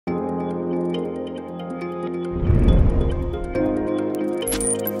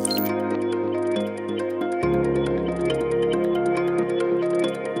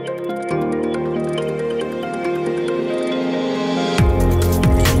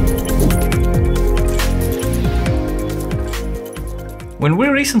When we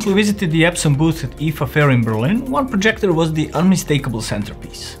recently visited the Epson booth at IFA Fair in Berlin, one projector was the unmistakable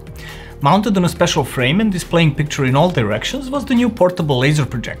centerpiece. Mounted on a special frame and displaying picture in all directions was the new portable laser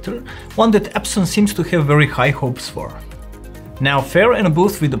projector, one that Epson seems to have very high hopes for. Now, fair and a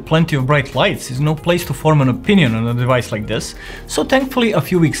booth with plenty of bright lights is no place to form an opinion on a device like this, so thankfully a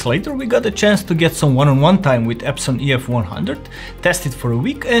few weeks later we got a chance to get some one-on-one time with Epson EF-100, test it for a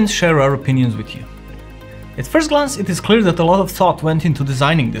week and share our opinions with you. At first glance, it is clear that a lot of thought went into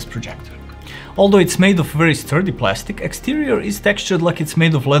designing this projector. Although it's made of very sturdy plastic, exterior is textured like it's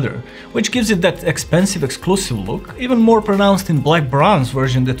made of leather, which gives it that expensive exclusive look, even more pronounced in black bronze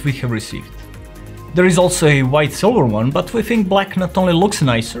version that we have received. There is also a white silver one, but we think black not only looks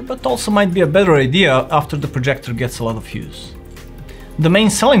nicer, but also might be a better idea after the projector gets a lot of use. The main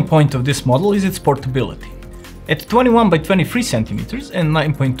selling point of this model is its portability. At 21 by 23 cm and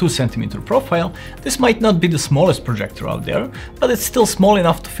 9.2 cm profile, this might not be the smallest projector out there, but it's still small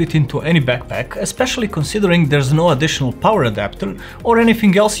enough to fit into any backpack, especially considering there's no additional power adapter or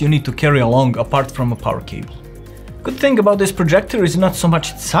anything else you need to carry along apart from a power cable. Good thing about this projector is not so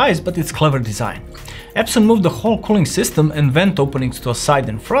much its size, but its clever design. Epson moved the whole cooling system and vent openings to a side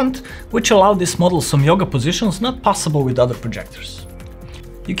and front, which allowed this model some yoga positions not possible with other projectors.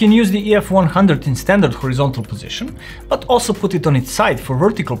 You can use the EF-100 in standard horizontal position, but also put it on its side for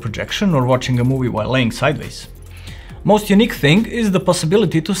vertical projection or watching a movie while laying sideways. Most unique thing is the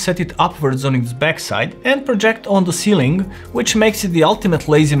possibility to set it upwards on its backside and project on the ceiling, which makes it the ultimate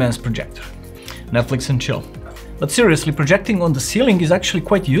lazy man's projector. Netflix and chill. But seriously, projecting on the ceiling is actually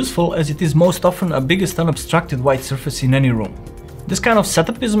quite useful, as it is most often a biggest unobstructed white surface in any room. This kind of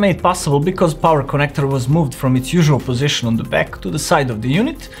setup is made possible because power connector was moved from its usual position on the back to the side of the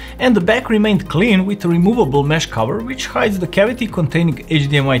unit, and the back remained clean with a removable mesh cover which hides the cavity containing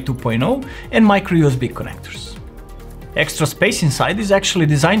HDMI 2.0 and micro USB connectors. Extra space inside is actually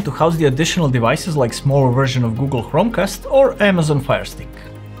designed to house the additional devices like smaller version of Google Chromecast or Amazon Fire Stick.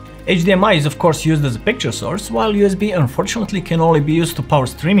 HDMI is of course used as a picture source, while USB unfortunately can only be used to power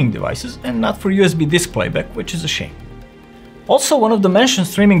streaming devices and not for USB disc playback, which is a shame. Also, one of the mentioned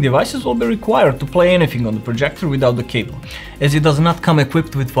streaming devices will be required to play anything on the projector without the cable, as it does not come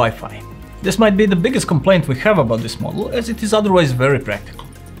equipped with Wi-Fi. This might be the biggest complaint we have about this model, as it is otherwise very practical.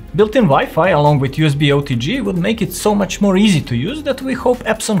 Built-in Wi-Fi along with USB OTG would make it so much more easy to use that we hope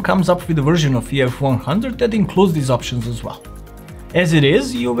Epson comes up with a version of EF-100 that includes these options as well. As it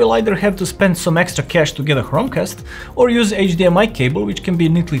is, you will either have to spend some extra cash to get a Chromecast, or use HDMI cable which can be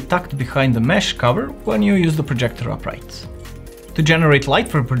neatly tucked behind the mesh cover when you use the projector upright. To generate light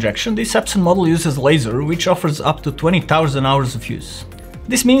for projection, this Epson model uses laser, which offers up to 20,000 hours of use.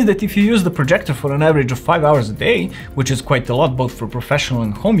 This means that if you use the projector for an average of 5 hours a day, which is quite a lot both for professional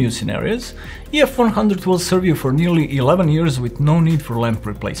and home use scenarios, EF-100 will serve you for nearly 11 years with no need for lamp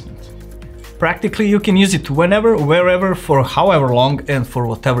replacement. Practically, you can use it whenever, wherever, for however long and for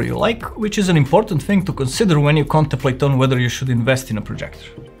whatever you like, which is an important thing to consider when you contemplate on whether you should invest in a projector.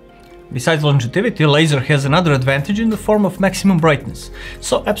 Besides longevity, laser has another advantage in the form of maximum brightness,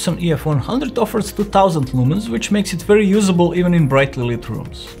 so Epson EF-100 offers 2000 lumens, which makes it very usable even in brightly lit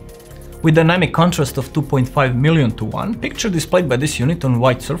rooms. With dynamic contrast of 2.5 million to 1, picture displayed by this unit on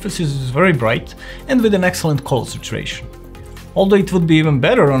white surfaces is very bright and with an excellent color saturation. Although it would be even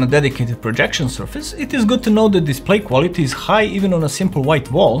better on a dedicated projection surface, it is good to know that display quality is high even on a simple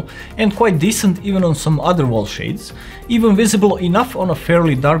white wall, and quite decent even on some other wall shades, even visible enough on a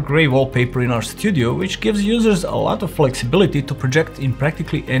fairly dark grey wallpaper in our studio, which gives users a lot of flexibility to project in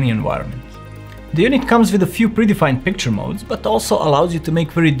practically any environment. The unit comes with a few predefined picture modes, but also allows you to make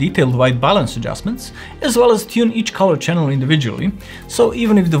very detailed white balance adjustments, as well as tune each color channel individually, so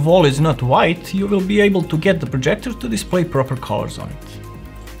even if the wall is not white, you will be able to get the projector to display proper colors on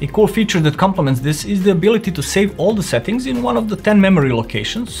it. A cool feature that complements this is the ability to save all the settings in one of the 10 memory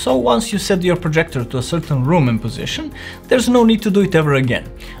locations, so once you set your projector to a certain room and position, there's no need to do it ever again.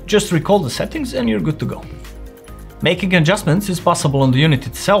 Just recall the settings and you're good to go. Making adjustments is possible on the unit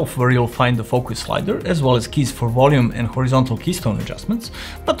itself, where you'll find the focus slider, as well as keys for volume and horizontal keystone adjustments,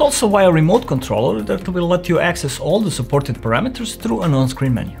 but also via remote controller that will let you access all the supported parameters through an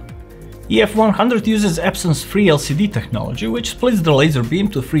on-screen menu. EF-100 uses Epson's free LCD technology, which splits the laser beam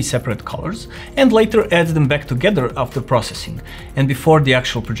to 3 separate colors, and later adds them back together after processing, and before the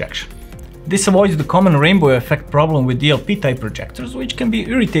actual projection. This avoids the common rainbow effect problem with DLP-type projectors, which can be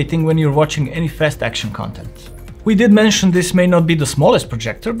irritating when you're watching any fast action content. We did mention this may not be the smallest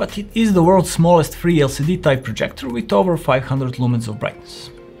projector, but it is the world's smallest free LCD type projector with over 500 lumens of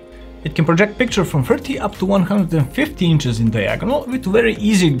brightness. It can project picture from 30 up to 150 inches in diagonal with very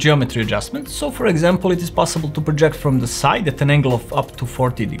easy geometry adjustments, so for example it is possible to project from the side at an angle of up to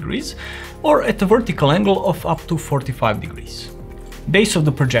 40 degrees or at a vertical angle of up to 45 degrees. Base of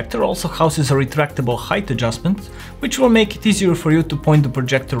the projector also houses a retractable height adjustment, which will make it easier for you to point the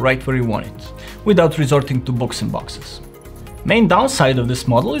projector right where you want it, without resorting to books and boxes. Main downside of this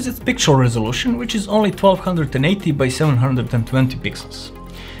model is its pixel resolution, which is only 1280 by 720 pixels.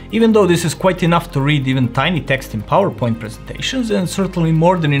 Even though this is quite enough to read even tiny text in PowerPoint presentations and certainly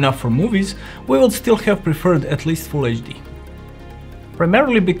more than enough for movies, we would still have preferred at least Full HD.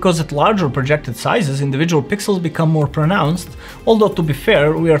 Primarily because at larger projected sizes individual pixels become more pronounced, although to be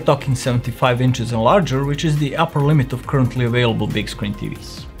fair we are talking 75 inches and larger, which is the upper limit of currently available big screen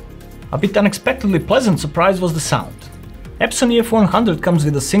TVs. A bit unexpectedly pleasant surprise was the sound. Epson EF-100 comes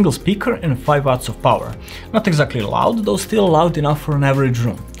with a single speaker and 5 watts of power. Not exactly loud, though still loud enough for an average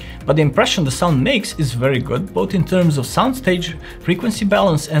room. But the impression the sound makes is very good, both in terms of soundstage, frequency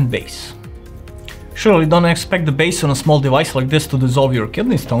balance and bass. Surely don't expect the bass on a small device like this to dissolve your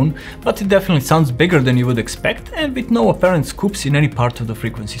kidney stone, but it definitely sounds bigger than you would expect and with no apparent scoops in any part of the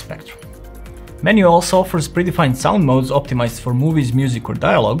frequency spectrum. Menu also offers predefined sound modes optimized for movies, music or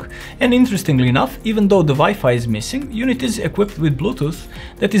dialogue, and interestingly enough, even though the Wi-Fi is missing, unit is equipped with Bluetooth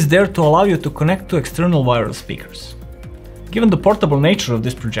that is there to allow you to connect to external wireless speakers. Given the portable nature of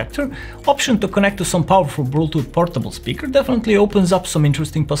this projector, option to connect to some powerful Bluetooth portable speaker definitely opens up some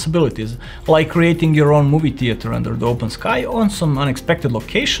interesting possibilities, like creating your own movie theater under the open sky on some unexpected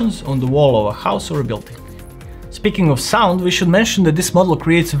locations on the wall of a house or a building. Speaking of sound, we should mention that this model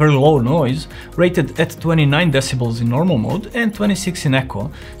creates very low noise, rated at 29 decibels in normal mode and 26 in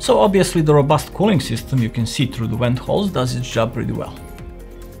echo, so obviously the robust cooling system you can see through the vent holes does its job pretty well.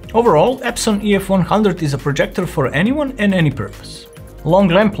 Overall, Epson EF-100 is a projector for anyone and any purpose. Long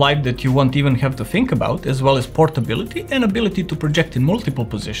lamp life that you won't even have to think about, as well as portability and ability to project in multiple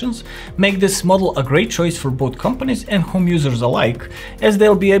positions, make this model a great choice for both companies and home users alike, as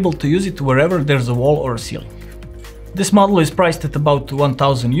they'll be able to use it wherever there's a wall or a ceiling. This model is priced at about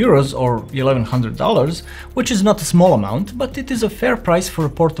 1000 euros or $1100, which is not a small amount, but it is a fair price for a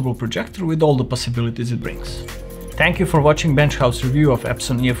portable projector with all the possibilities it brings. Thank you for watching Benchhouse review of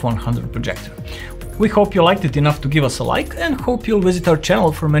Epson EF-100 projector. We hope you liked it enough to give us a like and hope you'll visit our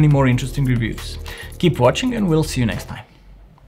channel for many more interesting reviews. Keep watching and we'll see you next time.